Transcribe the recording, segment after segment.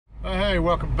Hey,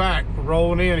 welcome back. We're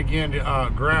rolling in again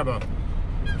to grab a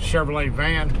Chevrolet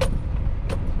van.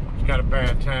 It's got a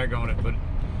bad tag on it, but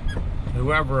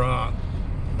whoever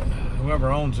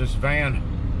owns this van,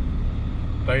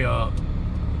 they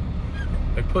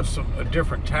put a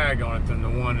different tag on it than the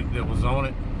one that was on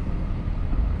it.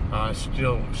 It's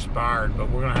still expired, but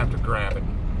we're gonna have to grab it.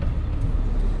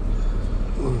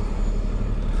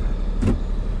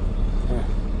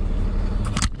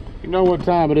 You know what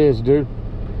time it is, dude.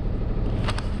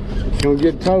 It's gonna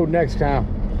get towed next time.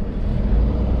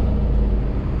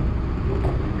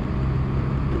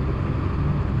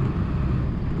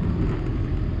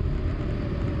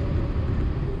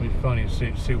 It'll be funny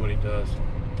to see what he does.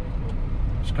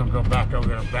 Just gonna go back over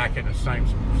there and back in the same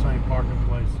parking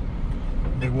place.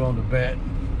 Be willing to bet.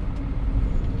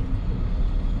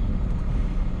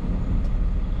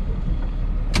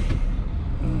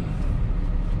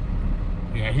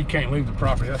 Yeah, he can't leave the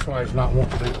property. That's why he's not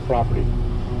wanting to leave the property.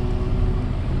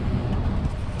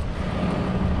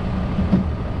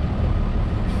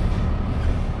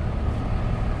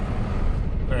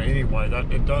 Anyway,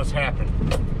 it does happen.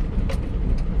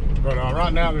 But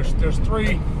right now there's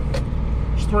three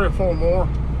or four more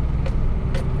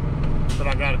that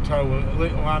I got to tow.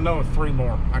 Well, I know of 3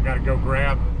 more I got to go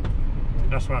grab.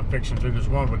 That's what I'm fixing to do. There's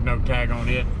one with no tag on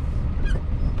it,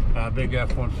 big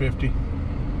F-150.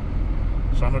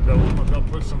 So I'm gonna go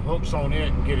put some hooks on it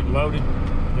and get it loaded,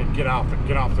 and then get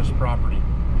off this property.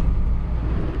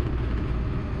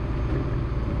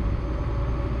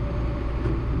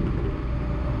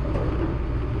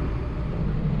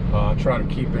 I try to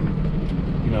keep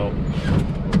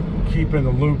in the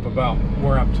loop about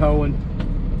where I'm towing,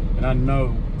 and I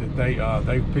know that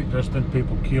there's been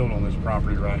people killed on this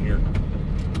property right here.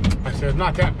 Like I said, it's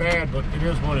not that bad, but it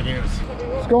is what it is.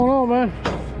 What's going on, man?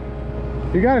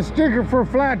 You got a sticker for a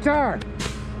flat tire.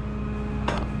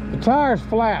 The tire's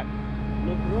flat.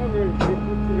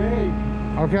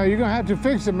 Okay, you're gonna have to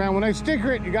fix it, man. When they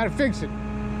sticker it, you gotta fix it.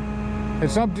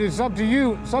 It's up to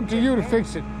you. It's up to you to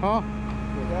fix it, huh?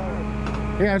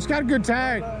 Yeah, it's got a good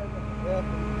tag.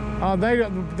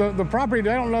 The property,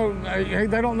 they don't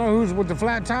know who's with the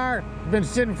flat tire. Been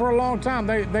sitting for a long time.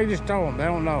 They just tow them. They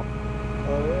don't know.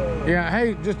 Oh, yeah. Yeah.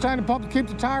 Hey, just trying to keep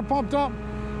the tire pumped up.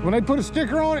 When they put a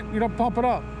sticker on it, you don't pump it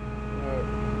up.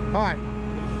 All right.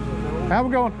 Have a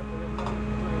good one.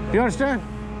 You understand?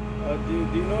 Do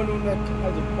you know anyone that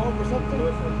has a pump or something?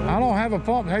 I don't have a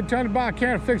pump. Hey, tell me buy a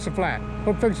can to fix a flat.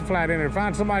 Go fix a flat in there.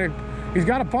 Find somebody. He's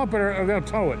got to pump it or they'll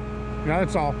tow it. You know,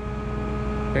 that's all.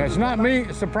 Yeah, it's not me,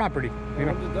 it's the property. You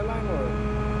know?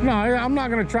 No, I'm not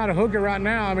going to try to hook it right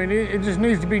now. I mean, it just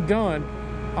needs to be done.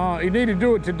 You need to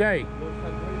do it today.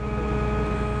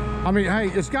 I mean, hey,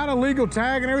 it's got a legal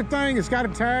tag and everything. It's got a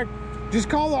tag. Just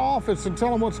call the office and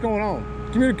tell them what's going on.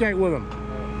 Communicate with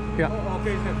them. Yeah.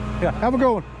 Okay, yeah, have a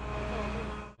good one.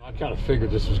 I kind of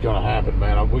figured this was going to happen,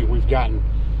 man. We've gotten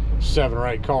 7 or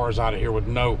 8 cars out of here with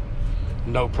no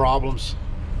problems.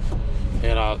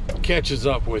 And catches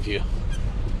up with you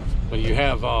when you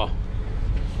have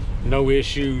no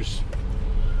issues,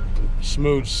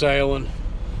 smooth sailing,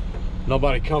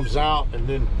 nobody comes out, and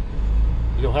then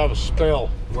you'll have a spell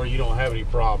where you don't have any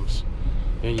problems,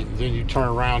 and then you turn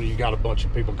around and you got a bunch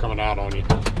of people coming out on you.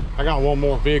 I got one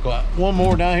more vehicle, one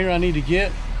more down here I need to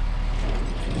get.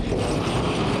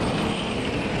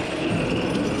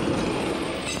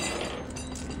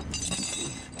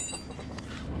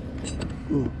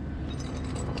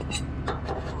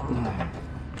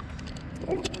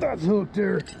 That's hooked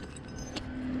there.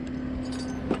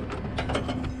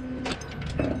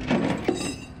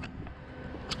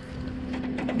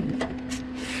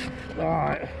 All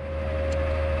right.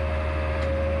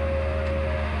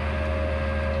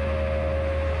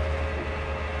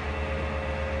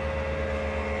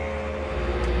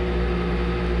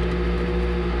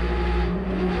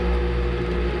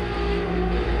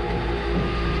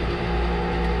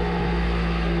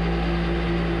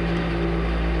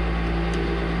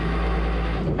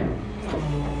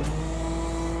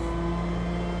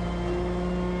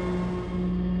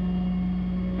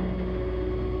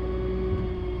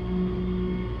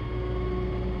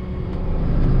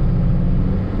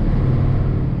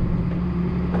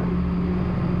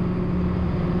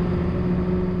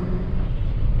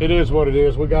 It is what it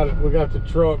is. We got the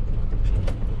truck,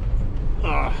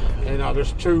 and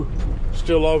there's 2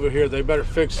 still over here. They better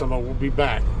fix them or we'll be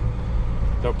back.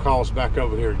 They'll call us back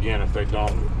over here again if they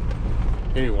don't.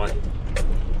 Anyway,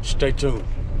 stay tuned.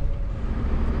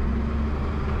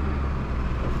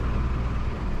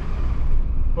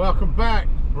 Welcome back.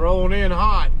 Rolling in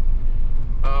hot.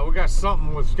 We got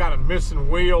something that's got a missing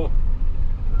wheel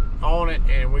on it,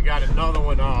 and we got another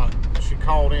one she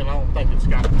called in. I don't think it's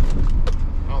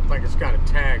got a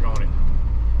tag on it,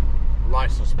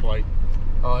 license plate.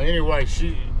 Anyway,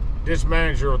 this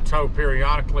manager will tow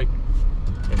periodically.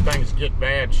 If things get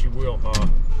bad, she will tow.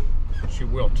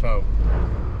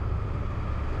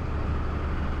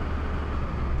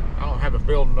 I don't have a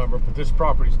building number, but this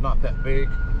property's not that big,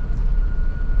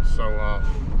 so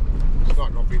it's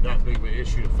not going to be that big of an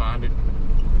issue to find it.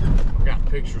 I've got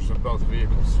pictures of both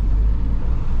vehicles.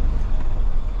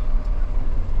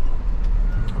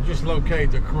 I've just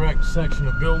located the correct section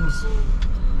of buildings.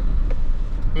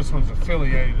 This one's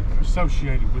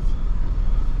associated with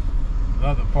the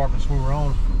other apartments we were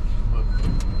on. But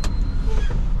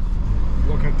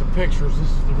looking at the pictures,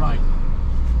 this is the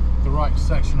right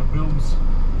section of buildings.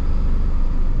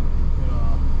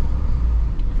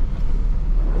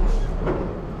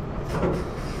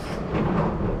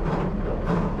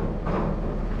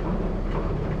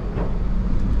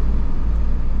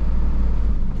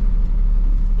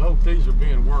 Both these are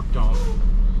being worked on.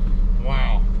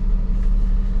 Wow.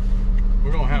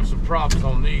 We're gonna have some problems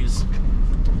on these.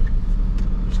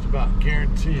 Just about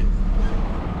guarantee it.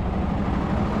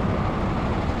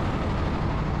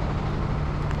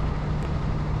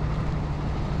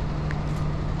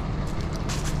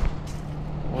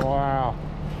 Wow.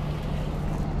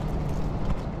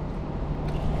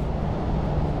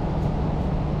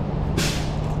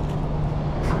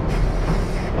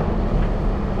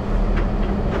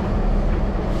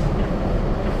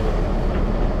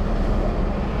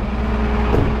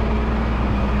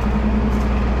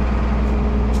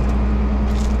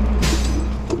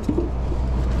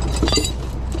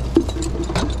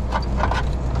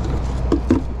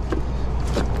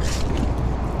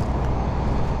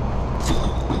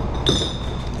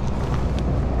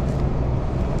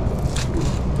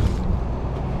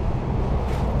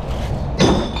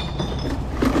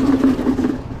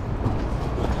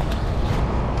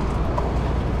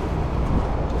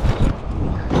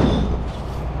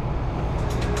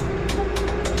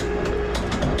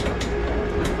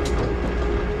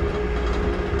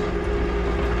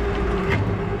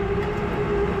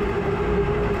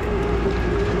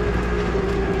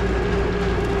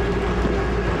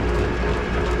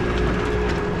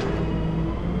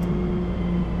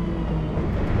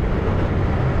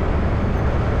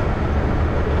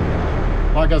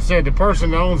 Like I said, the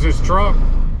person that owns this truck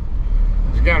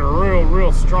has got a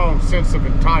real strong sense of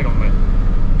entitlement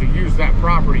to use that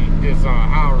property as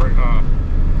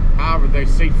however they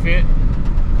see fit.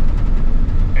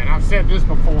 And I've said this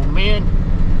before, men,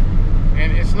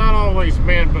 and it's not always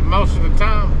men, but most of the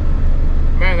time,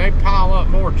 man, they pile up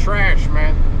more trash,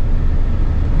 man.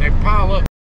 They pile up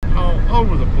all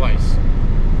over the place.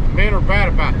 Men are bad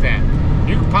about that.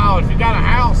 You can pile, if you got a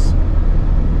house,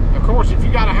 of course, if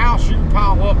you got a house, you can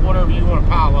pile up whatever you want to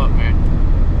pile up, man.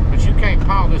 But you can't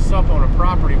pile this up on a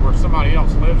property where somebody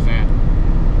else lives at.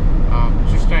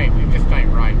 It just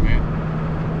ain't right, man.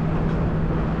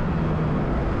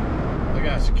 They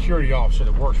got a security officer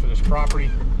that works for this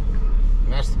property,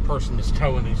 and that's the person that's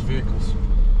towing these vehicles.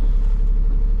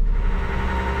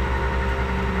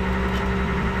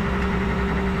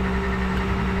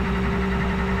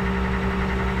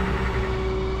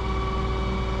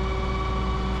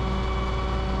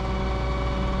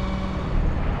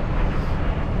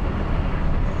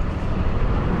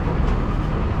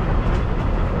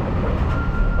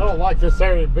 Like this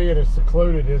area being as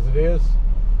secluded as it is.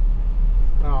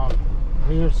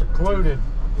 When you're secluded,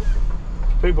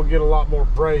 people get a lot more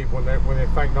brave when they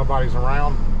think nobody's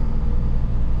around,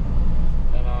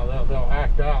 and they'll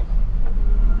act out.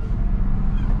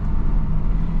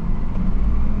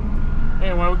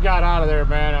 Anyway, we got out of there,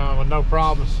 man, with no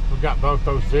problems. We got both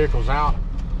those vehicles out.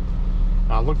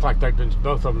 Looked like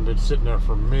both of them been sitting there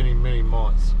for many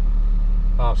months.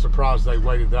 Surprised they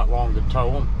waited that long to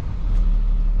tow them.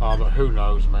 But who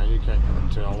knows, man? You can't really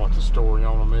tell what the story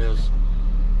on them is.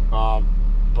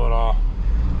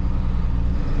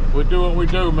 We do what we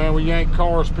do, man. We yank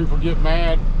cars, people get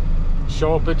mad,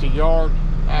 show up at the yard,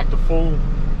 act a fool,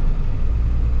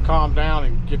 calm down,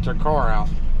 and get their car out.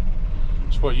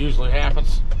 That's what usually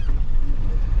happens.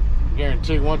 I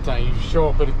guarantee one thing, you show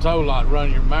up at a tow lot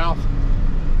running your mouth,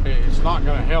 it's not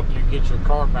going to help you get your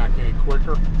car back any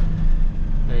quicker.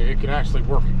 It can actually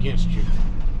work against you.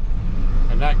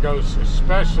 And that goes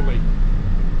especially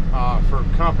for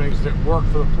companies that work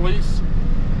for the police.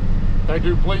 They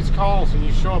do police calls and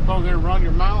you show up over there and run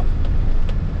your mouth,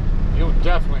 you'll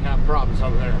definitely have problems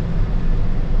over there.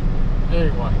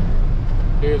 Anyway,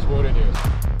 here's what it is.